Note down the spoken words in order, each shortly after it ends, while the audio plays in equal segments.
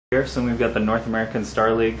Here, so we've got the North American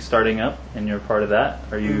Star League starting up, and you're part of that.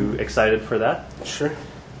 Are you excited for that? Sure.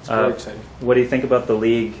 It's very exciting. What do you think about the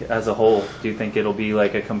league as a whole? Do you think it'll be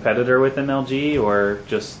like a competitor with MLG, or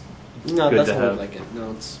just No, good that's to not have? like it. No,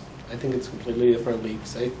 I think it's completely different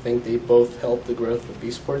leagues. I think they both help the growth of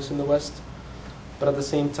esports in the West, but at the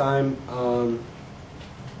same time, a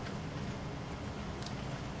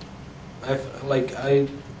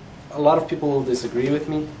lot of people will disagree with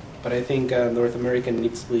me, but I think North American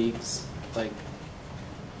needs leagues, like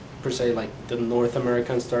per se, like the North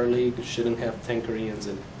American Star League shouldn't have 10 Koreans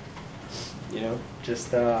in it. You know,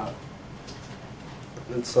 just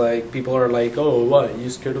it's like people are like, oh, what? You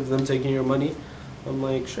scared of them taking your money? I'm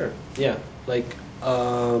like, sure, yeah. Like,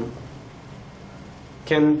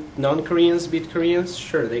 can non-Koreans beat Koreans?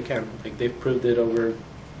 Sure, they can. Like they've proved it over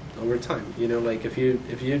time. You know, like if you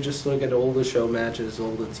just look at all the show matches,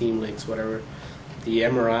 all the team leagues, whatever, the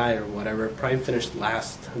MRI or whatever, Prime finished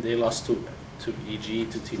last. They lost to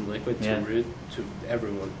EG, to Team Liquid, to Root, to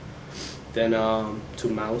everyone. Then to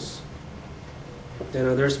Mouse.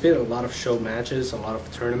 Then there's been a lot of show matches, a lot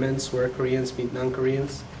of tournaments where Koreans meet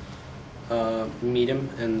non-Koreans, meet them,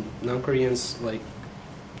 and non-Koreans, like,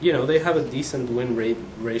 you know, they have a decent win rate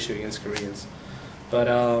ratio against Koreans. But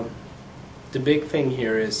the big thing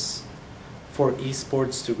here is for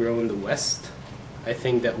esports to grow in the West, I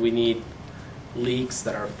think that we need leagues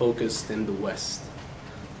that are focused in the West,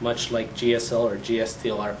 much like GSL or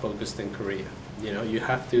GSTL are focused in Korea. You know, you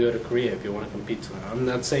have to go to Korea if you want to compete. I'm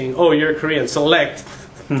not saying, oh, you're Korean, select,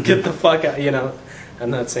 get the fuck out, you know. I'm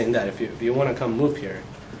not saying that. If you want to come move here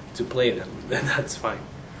to play them, then that's fine.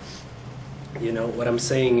 You know, what I'm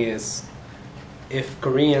saying is, if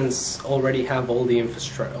Koreans already have all the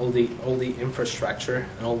infrastructure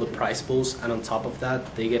and all the prize pools, and on top of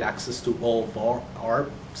that they get access to all of our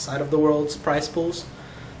side of the world's prize pools,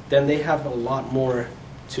 then they have a lot more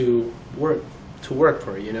to work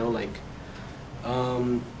for. You know, like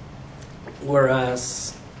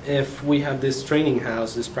whereas if we have this training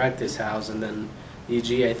house, this practice house, and then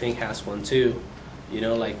EG I think has one too. You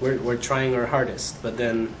know, like we're trying our hardest, but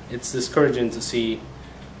then it's discouraging to see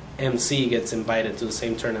MC gets invited to the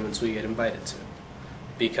same tournaments we get invited to,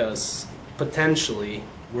 because potentially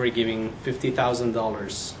we're giving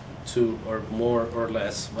 $50,000 to, or more or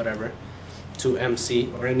less, whatever, to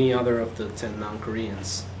MC or any other of the 10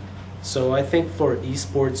 non-Koreans. So I think for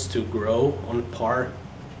esports to grow on par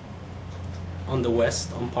on the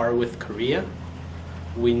West, on par with Korea,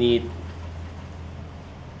 we need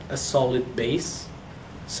a solid base,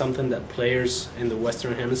 something that players in the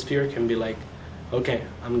Western Hemisphere can be like, okay,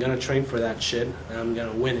 I'm gonna train for that shit and I'm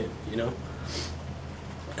gonna win it, you know?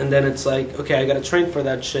 And then it's like, okay, I gotta train for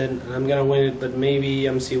that shit and I'm gonna win it, but maybe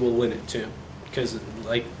MC will win it too. Because,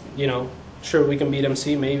 like, you know, sure, we can beat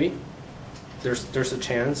MC, maybe. There's a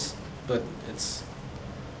chance, but it's,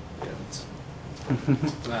 you know, it's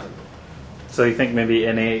I don't know. So you think maybe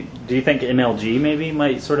do you think MLG maybe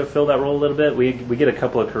might sort of fill that role a little bit? We get a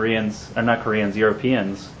couple of Koreans, or not Koreans,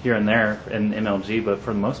 Europeans here and there in MLG, but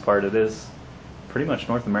for the most part it is pretty much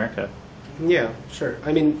North America. Yeah, sure.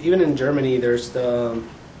 I mean, even in Germany, there's the,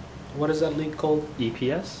 what is that league called?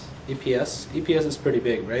 EPS? EPS. EPS is pretty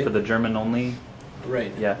big, right? For the German only?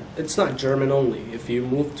 Right. Yeah. It's not German only. If you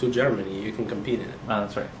move to Germany, you can compete in it. Oh,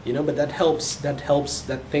 that's right. You know, but that helps,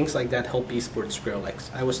 that things like that help esports grow. Like,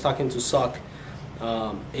 I was talking to Sok,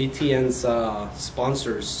 ATN's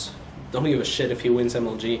sponsors don't give a shit if he wins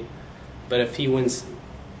MLG, but if he wins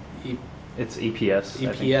it's EPS.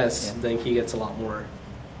 EPS, then he gets a lot more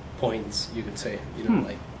points, you could say. You know,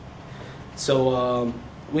 like, so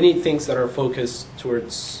we need things that are focused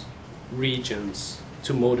towards regions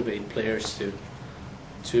to motivate players to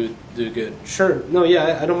do good. Sure, no,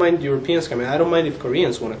 yeah, I don't mind Europeans coming. I don't mind if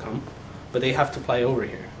Koreans want to come, but they have to fly over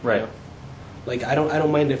here. Right. You know? Like, I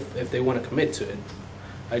don't mind if they want to commit to it.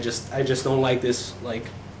 I just don't like this, like,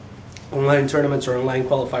 online tournaments or online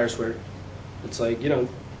qualifiers where it's like, you know,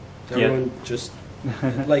 everyone just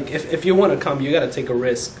like, if you want to come, you got to take a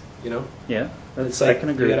risk, you know. Yeah, it's like I can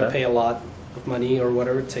agree you with got to that. pay a lot of money or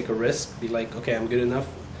whatever, take a risk, be like, okay, I'm good enough.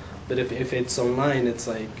 But if it's online, it's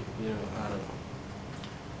like, you know, I don't know.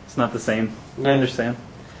 It's not the same. Yeah. I understand.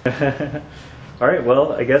 All right,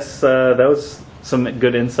 well, I guess that was some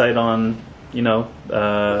good insight on, you know,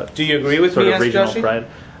 do you agree with sort me, of regional AskJoshy? pride.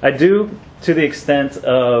 I do, to the extent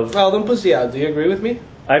of. Well, then pussy out. Do you agree with me?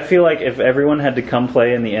 I feel like if everyone had to come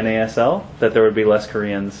play in the NASL, that there would be less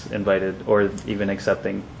Koreans invited or even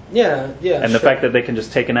accepting. Yeah, yeah. And the fact that they can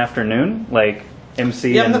just take an afternoon, like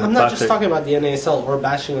MC. Yeah, and I'm not just Boxer, talking about the NASL or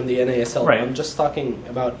bashing on the NASL. Right. I'm just talking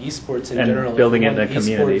about esports in and general. building it in a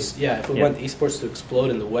community. Yeah, if we want esports to explode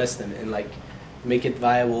in the West and like make it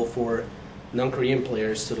viable for non-Korean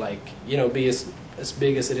players to like, you know, be as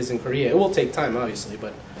big as it is in Korea. It will take time, obviously,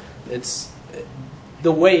 but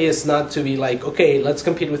the way is not to be like, okay, let's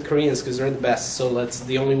compete with Koreans because they're the best. So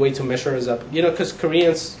the only way to measure is up, you know, because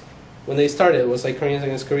Koreans, when they started, it was like Koreans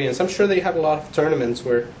against Koreans. I'm sure they have a lot of tournaments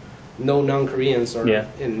where no non-Koreans are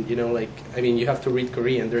in, you know, like, I mean, you have to read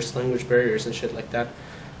Korean. There's language barriers and shit like that.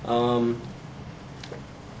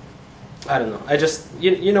 I don't know. I just,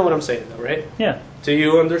 you know what I'm saying, though, right? Yeah. Do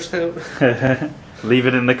you understand? Leave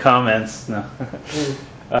it in the comments. No.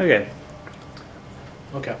 Okay.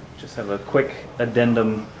 Okay. Just have a quick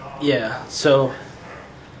addendum. Yeah, so,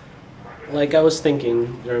 like I was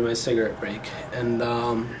thinking during my cigarette break, and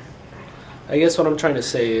I guess what I'm trying to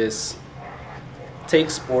say is,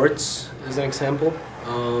 take sports as an example.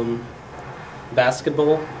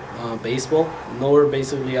 Basketball, baseball, nowhere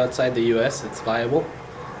basically outside the US it's viable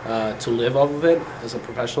to live off of it as a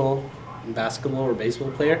professional basketball or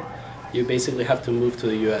baseball player. You basically have to move to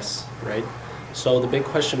the US, right? So the big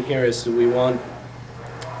question here is, do we want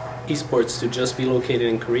esports to just be located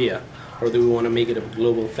in Korea, or do we want to make it a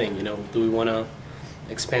global thing? You know, do we want to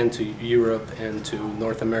expand to Europe and to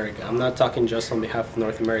North America? I'm not talking just on behalf of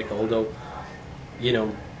North America, although, you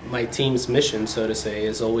know, my team's mission, so to say,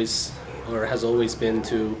 is always, or has always been,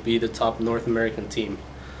 to be the top North American team.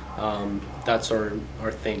 That's our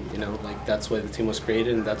thing, you know, like that's why the team was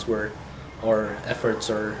created, and that's where our efforts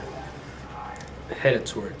are headed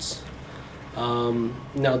towards.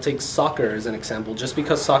 Now take soccer as an example. Just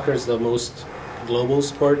because soccer is the most global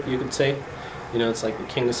sport, you could say, you know, it's like the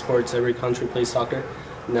king of sports, every country plays soccer.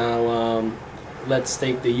 Now let's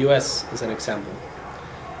take the US as an example.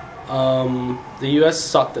 The US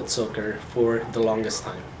sucked at soccer for the longest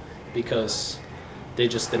time because they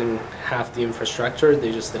just didn't have the infrastructure,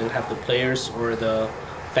 they just didn't have the players or the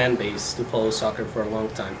fan base to follow soccer for a long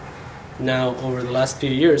time. Now over the last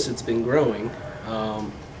few years it's been growing.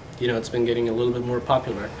 You know, it's been getting a little bit more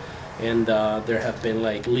popular, and there have been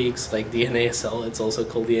like leagues like the NASL. It's also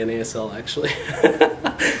called the NASL actually.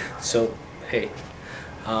 So hey,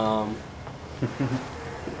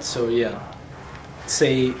 so yeah,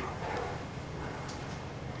 say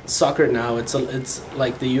soccer now, it's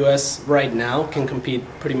like the US right now can compete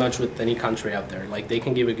pretty much with any country out there. Like they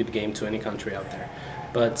can give a good game to any country out there.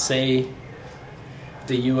 But say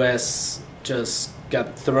the US just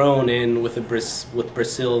got thrown in with with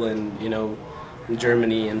Brazil and, you know,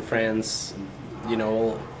 Germany and France, you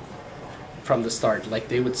know, from the start. Like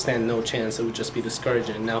they would stand no chance. It would just be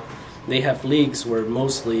discouraging. Now they have leagues where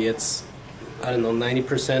mostly it's, I don't know,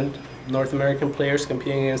 90% North American players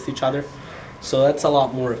competing against each other. So that's a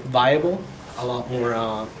lot more viable, a lot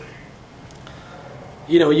more,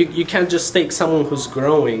 you know, you can't just take someone who's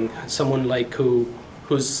growing, someone like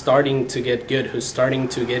who's starting to get good, who's starting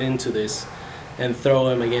to get into this, and throw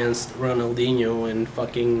him against Ronaldinho and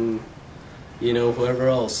fucking, you know, whoever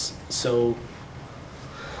else. So,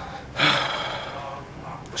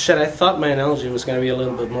 shit, I thought my analogy was going to be a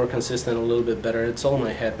little bit more consistent, a little bit better. It's all in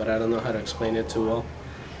my head, but I don't know how to explain it too well.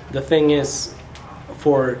 The thing is,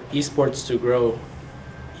 for esports to grow,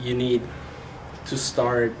 you need to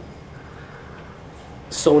start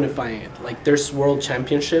zonifying it. Like there's world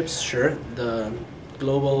championships, sure, the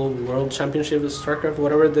global world championship of StarCraft,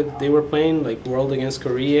 whatever that they were playing, like world against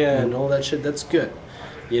Korea and all that shit, that's good.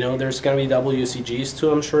 You know, there's gonna be WCGs too,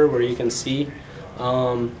 I'm sure, where you can see,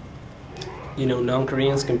 you know,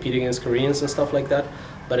 non-Koreans compete against Koreans and stuff like that.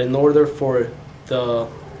 But in order for the,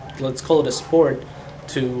 let's call it a sport,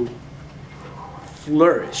 to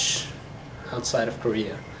flourish outside of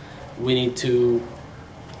Korea, we need to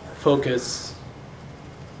focus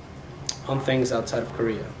on things outside of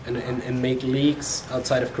Korea and make leagues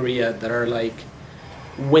outside of Korea that are like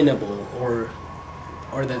winnable,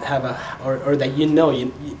 or that have a or that you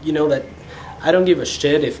know that I don't give a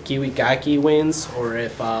shit if Kiwikaki wins or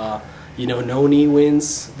if you know, Noni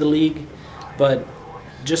wins the league, but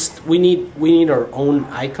just we need our own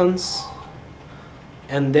icons.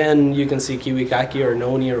 And then you can see Kiwikaki or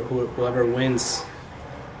Noni or whoever wins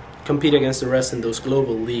compete against the rest in those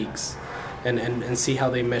global leagues and see how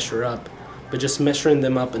they measure up. But just measuring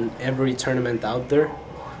them up in every tournament out there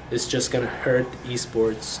is just going to hurt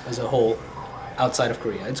esports as a whole outside of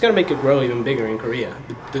Korea. It's going to make it grow even bigger in Korea.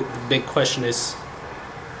 The big question is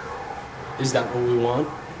that what we want?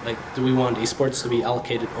 Like, do we want esports to be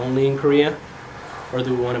allocated only in Korea? Or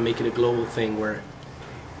do we want to make it a global thing where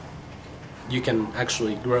you can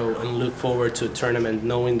actually grow and look forward to a tournament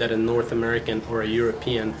knowing that a North American or a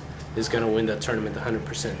European is going to win that tournament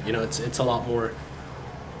 100%. You know, it's a lot more,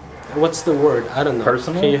 what's the word? I don't know.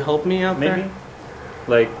 Personal? Can you help me out maybe? there?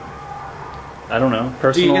 Like, I don't know, Do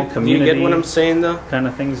personal you community get what I'm saying though? kind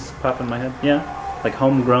of things pop in my head. Yeah, like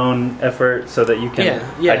homegrown effort so that you can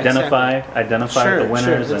identify Sure, the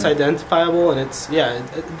winners. Sure. It's identifiable, and it's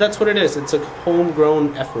that's what it is. It's a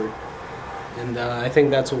homegrown effort, and I think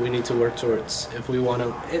that's what we need to work towards if we want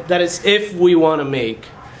to. That is, if we want to make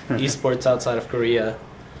esports outside of Korea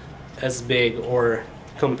as big or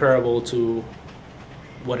comparable to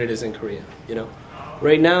what it is in Korea. You know,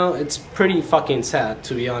 right now it's pretty fucking sad,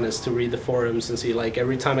 to be honest, to read the forums and see like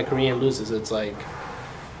every time a Korean loses, it's like,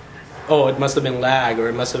 oh, it must have been lag, or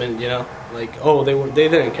it must have been, you know, like, oh, they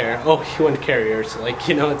didn't care. Oh, he went carriers. Like,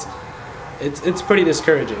 you know, it's pretty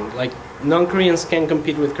discouraging. Like, non-Koreans can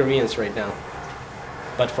compete with Koreans right now,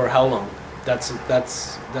 but for how long? That's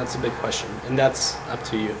a big question, and that's up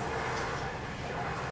to you.